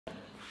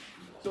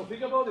So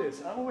think about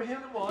this. I'm over here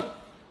in the water,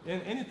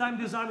 and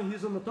anytime this arm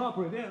is on the top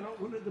right there, no,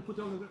 we need to put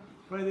it on the,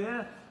 right there.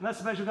 And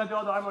let's imagine you got the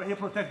other arm right here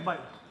protected by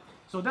it.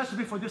 So that should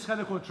be for this kind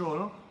of control.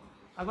 No?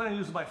 I'm going to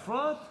use my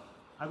front.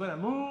 I'm going to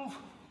move.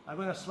 I'm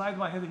going to slide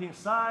my hand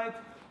inside.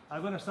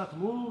 I'm going to start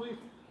moving.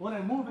 When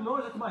I move,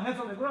 notice that my head's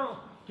on the ground.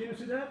 Can you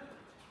see that?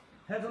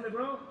 Head's on the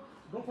ground.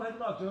 Go for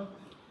headlock, John.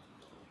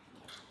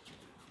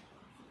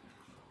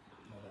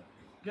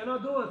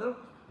 Cannot do it, huh?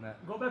 No.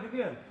 Go back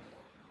again.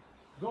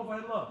 Go for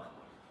headlock.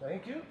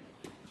 Thank you.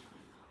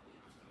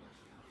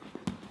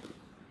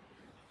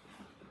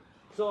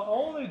 So I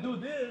only do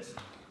this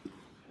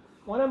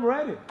when I'm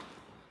ready.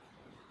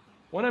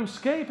 When I'm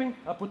escaping,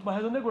 I put my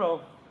head on the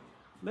ground.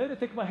 Later,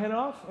 take my hand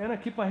off, and I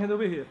keep my hand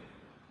over here.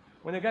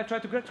 When the guy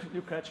tries to catch,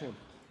 you catch him.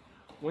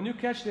 When you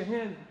catch the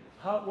hand,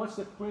 what's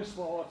the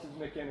principle of this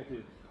mechanic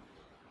here?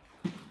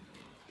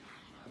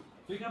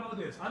 Think about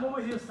this. I'm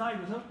over here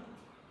sideways, huh?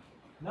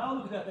 Now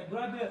look at that. I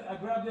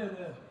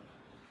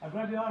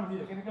grab the arm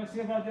here. Can you guys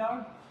see I grab the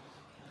arm?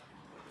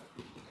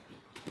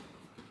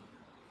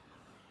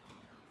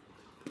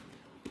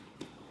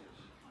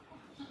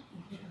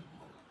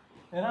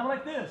 And I'm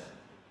like this.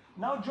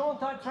 Now John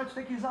tried to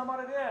take his arm out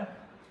of there.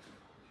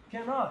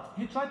 Cannot.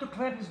 He tried to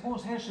clamp his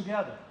both hands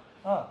together.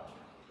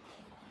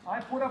 I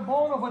put a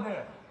bone over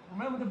there.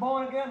 Remember the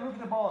bone again? Look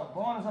at the bone.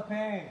 Bone is a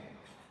pain.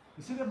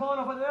 You see the bone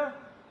over there?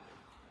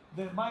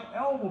 My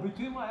elbow,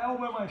 between my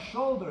elbow and my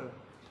shoulder.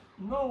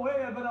 No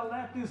way I'm gonna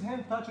let these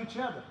hands touch each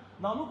other.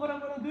 Now look what I'm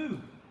gonna do.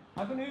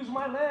 I'm gonna use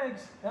my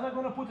legs and I'm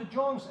gonna put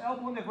John's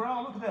elbow on the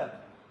ground. Look at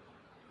that.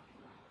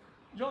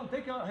 John,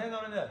 take your hand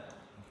out of there.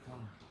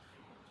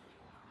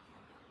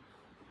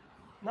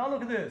 Now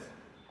look at this.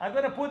 I'm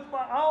gonna put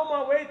all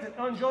my weight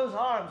on John's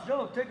arms.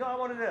 John, take your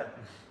arm out of there.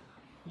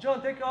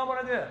 John, take your arm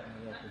out of there.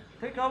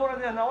 Take your arm out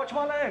of there. Now watch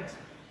my legs.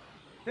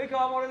 Take your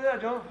arm out of there,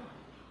 John.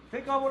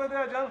 Take your arm out of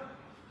there, John.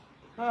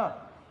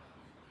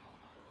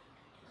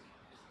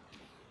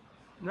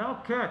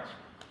 Now catch.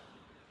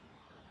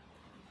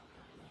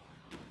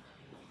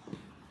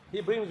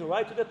 He brings you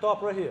right to the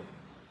top right here.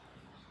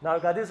 Now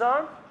you got this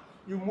arm.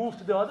 You move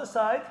to the other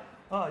side.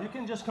 You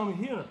can just come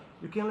here.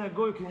 You can let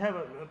go. You can have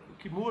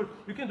keep moving.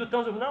 You can do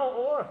tons of now,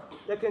 or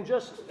you can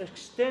just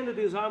extend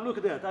this arm. Look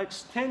at that. I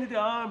extended the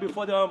arm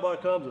before the arm bar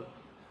comes.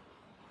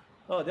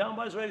 Oh, the arm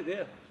bar is right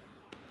there.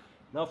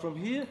 Now from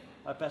here,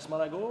 I pass my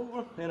leg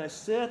over and I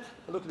sit.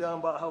 Look at the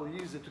arm bar. How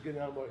easy to get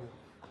the arm bar here.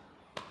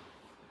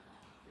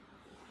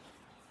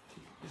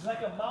 It's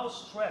like a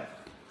mouse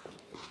trap.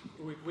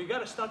 We got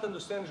to start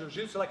understanding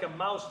Jiu-Jitsu like a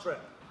mouse trap.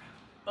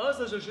 Us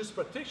as Jiu-Jitsu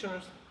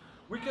practitioners,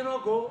 we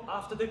cannot go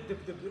after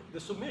the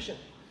submission.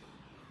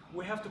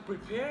 We have to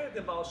prepare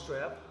the mouse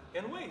trap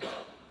and wait.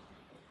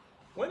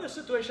 When the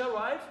situation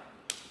arrives,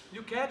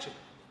 you catch it.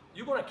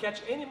 You're going to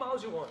catch any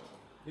mouse you want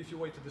if you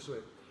wait this way.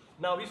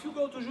 Now, if you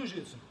go to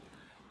Jiu-Jitsu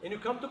and you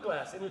come to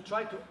class and you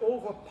try to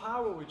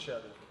overpower each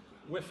other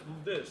with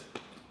this,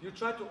 you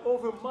try to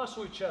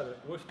over-muscle each other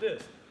with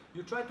this,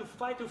 you try to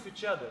fight with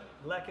each other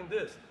like in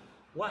this,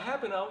 what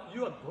happened now,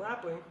 you are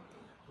grappling,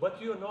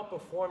 but you are not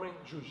performing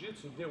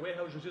Jiu-Jitsu the way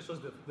how Jiu-Jitsu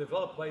was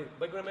developed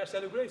by Grandmaster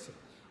Helio Gracie.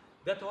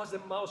 That was the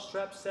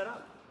mousetrap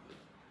setup.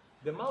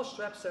 The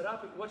mousetrap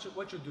setup, what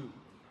you do?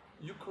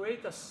 You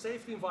create a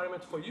safety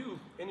environment for you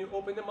and you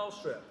open the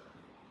mousetrap.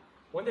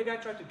 When the guy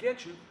tries to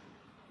get you,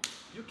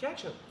 you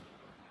catch him.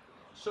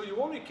 So you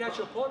only catch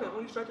your opponent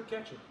when you try to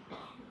catch him.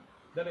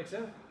 That makes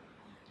sense?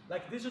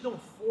 Like this, you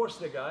don't force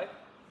the guy.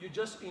 You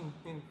just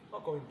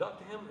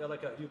induct him,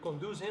 you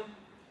conduce him.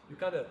 You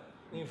kind of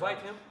invite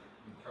him,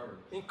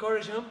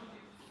 encourage him.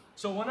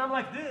 So when I'm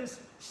like this,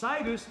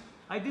 sideways,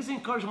 I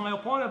disencourage my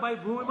opponent by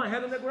moving my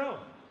head on the ground.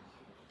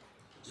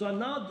 So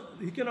now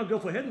he cannot go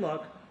for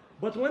headlock,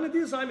 but when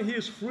this arm here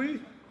is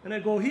free, and I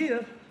go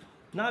here,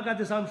 now I got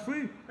this arm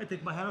free, I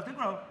take my head off the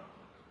ground.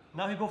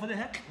 Now he go for the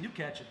head, you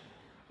catch it.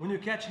 When you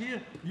catch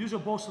here, use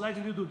your both legs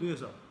and you do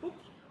this.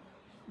 Oops.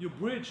 You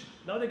bridge,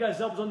 now the guy's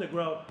elbows on the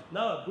ground.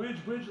 Now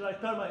bridge, I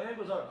turn my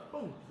ankles out,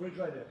 boom, bridge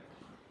right there.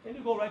 And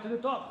you go right to the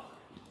top.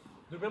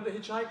 Do you remember the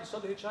hitchhike? You saw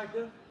the hitchhike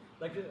there?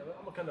 Like,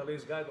 I'm a kind of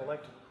lazy guy, I don't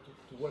like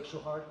to work so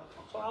hard.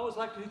 So I always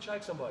like to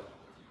hitchhike somebody.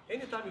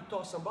 Anytime you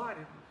toss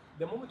somebody,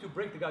 the moment you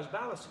break the guy's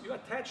balance, you're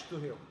attached to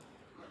him.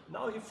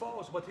 Now he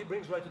falls, but he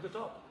brings right to the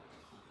top.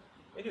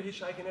 And you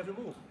hitchhike in every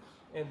move.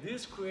 And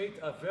this creates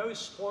a very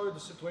spoiled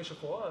situation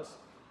for us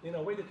in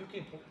a way that you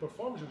can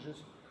perform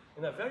Jiu-Jitsu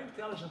in a very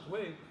intelligent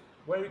way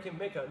where you can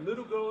make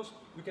little girls,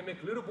 you can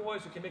make little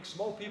boys, you can make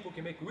small people, you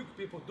can make weak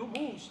people do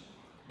moves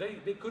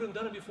they couldn't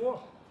done it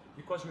before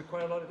because it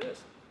requires a lot of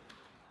this.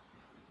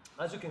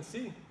 As you can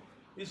see,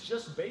 it's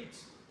just bait.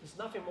 It's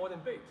nothing more than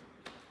bait.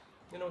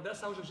 You know,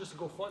 that's how Jiu-Jitsu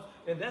go fun.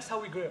 And that's how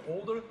we get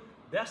older.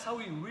 That's how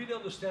we really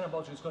understand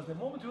about Jiu-Jitsu. Because the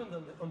moment you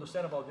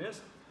understand about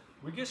this,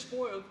 we get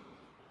spoiled.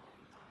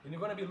 And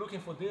you're going to be looking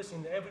for this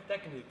in every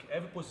technique,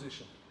 every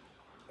position.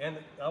 And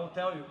I will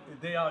tell you,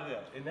 they are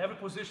there. In every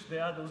position, they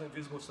are those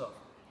invisible stuff.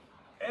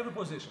 Every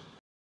position.